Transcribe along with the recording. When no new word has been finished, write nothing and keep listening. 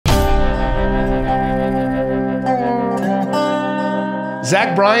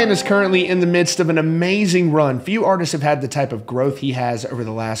Zach Bryan is currently in the midst of an amazing run. Few artists have had the type of growth he has over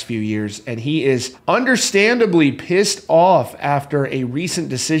the last few years, and he is understandably pissed off after a recent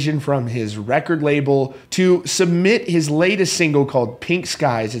decision from his record label to submit his latest single called Pink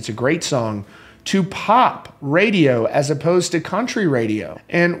Skies. It's a great song, to pop radio as opposed to country radio.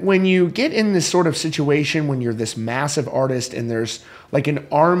 And when you get in this sort of situation, when you're this massive artist and there's like an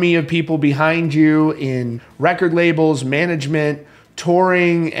army of people behind you in record labels, management,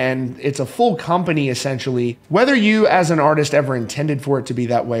 touring, and it's a full company essentially, whether you as an artist ever intended for it to be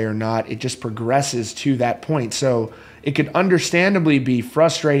that way or not, it just progresses to that point. So it could understandably be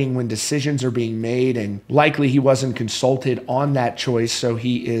frustrating when decisions are being made, and likely he wasn't consulted on that choice. So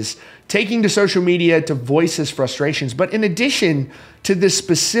he is taking to social media to voice his frustrations. But in addition to this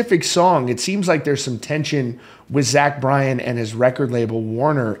specific song, it seems like there's some tension with Zach Bryan and his record label,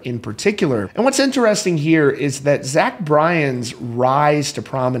 Warner, in particular. And what's interesting here is that Zach Bryan's rise to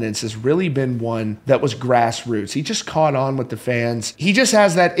prominence has really been one that was grassroots. He just caught on with the fans. He just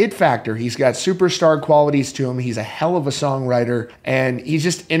has that it factor. He's got superstar qualities to him. He's a hell of a songwriter, and he's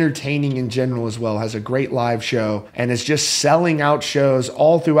just entertaining in general as well. Has a great live show and is just selling out shows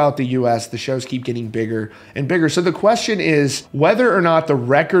all throughout the US. The shows keep getting bigger and bigger. So the question is whether or not the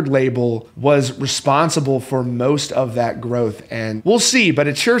record label was responsible for most of that growth, and we'll see, but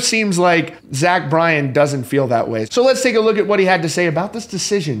it sure seems like Zach Bryan doesn't feel that way. So let's take a look at what he had to say about this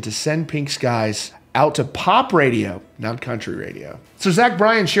decision to send Pink Skies out to pop radio, not country radio. So Zach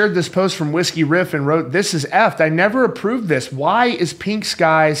Bryan shared this post from Whiskey Riff and wrote, "This is effed. I never approved this. Why is Pink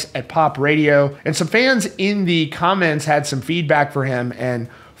Skies at pop radio?" And some fans in the comments had some feedback for him, and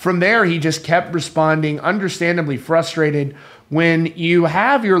from there he just kept responding, understandably frustrated when you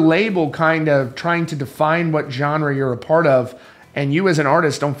have your label kind of trying to define what genre you're a part of, and you as an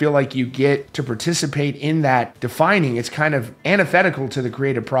artist don't feel like you get to participate in that defining. It's kind of antithetical to the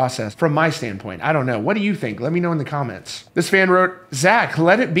creative process from my standpoint. I don't know. What do you think? Let me know in the comments. This fan wrote, "Zach,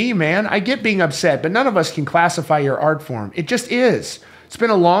 let it be, man. I get being upset, but none of us can classify your art form. It just is. It's been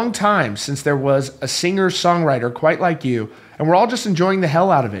a long time since there was a singer-songwriter quite like you, and we're all just enjoying the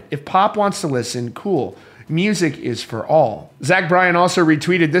hell out of it. If pop wants to listen, cool. Music is for all." Zach Bryan also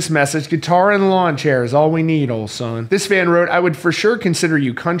retweeted this message, "Guitar and lawn chair is all we need, old son." This fan wrote, "I would for sure consider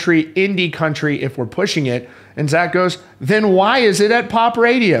you country, indie country if we're pushing it." And Zach goes, "Then why is it at pop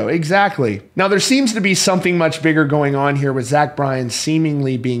radio?" Exactly. Now there seems to be something much bigger going on here with Zach Bryan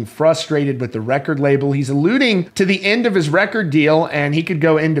seemingly being frustrated with the record label. He's alluding to the end of his record deal, and he could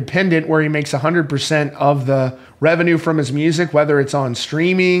go independent where he makes 100% of the revenue from his music, whether it's on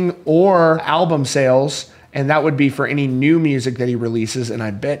streaming or album sales. And that would be for any new music that he releases, and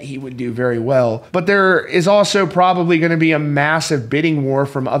I bet he would do very well. But there is also probably going to be a massive bidding war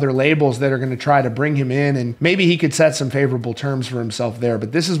from other labels that are going to try to bring him in, and maybe he could set some favorable terms for himself there.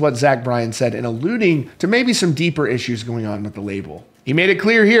 But this is what Zach Bryan said, and alluding to maybe some deeper issues going on with the label. He made it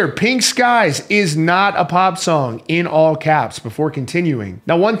clear here, Pink Skies is not a pop song, in all caps, before continuing.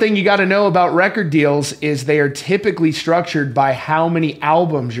 Now, one thing you got to know about record deals is they are typically structured by how many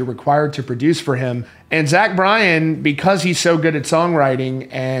albums you're required to produce for him. And Zach Bryan, because he's so good at songwriting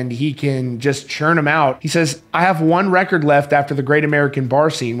and he can just churn them out, he says, "I have one record left after the Great American Bar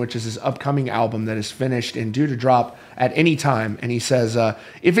Scene," which is his upcoming album that is finished and due to drop at any time. And he says,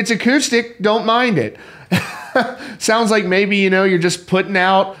 "If it's acoustic, don't mind it." Sounds like maybe, you know, you're just putting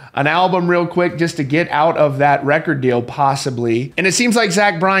out an album real quick just to get out of that record deal, possibly. And it seems like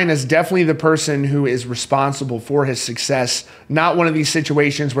Zach Bryan is definitely the person who is responsible for his success, not one of these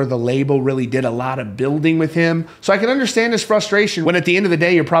situations where the label really did a lot of building with him. So I can understand his frustration when at the end of the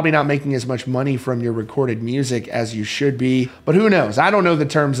day, you're probably not making as much money from your recorded music as you should be. But who knows? I don't know the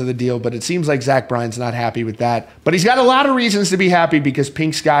terms of the deal, but it seems like Zach Bryan's not happy with that. But he's got a lot of reasons to be happy because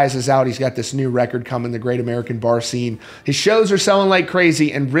Pink Skies is out. He's got this new record coming, the Great American Bar Scene. His shows are selling like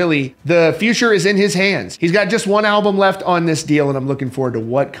crazy, and really, the future is in his hands. He's got just one album left on this deal, and I'm looking forward to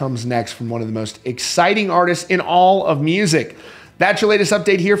what comes next from one of the most exciting artists in all of music. That's your latest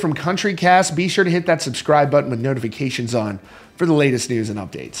update here from Country Cast. Be sure to hit that subscribe button with notifications on for the latest news and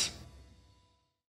updates.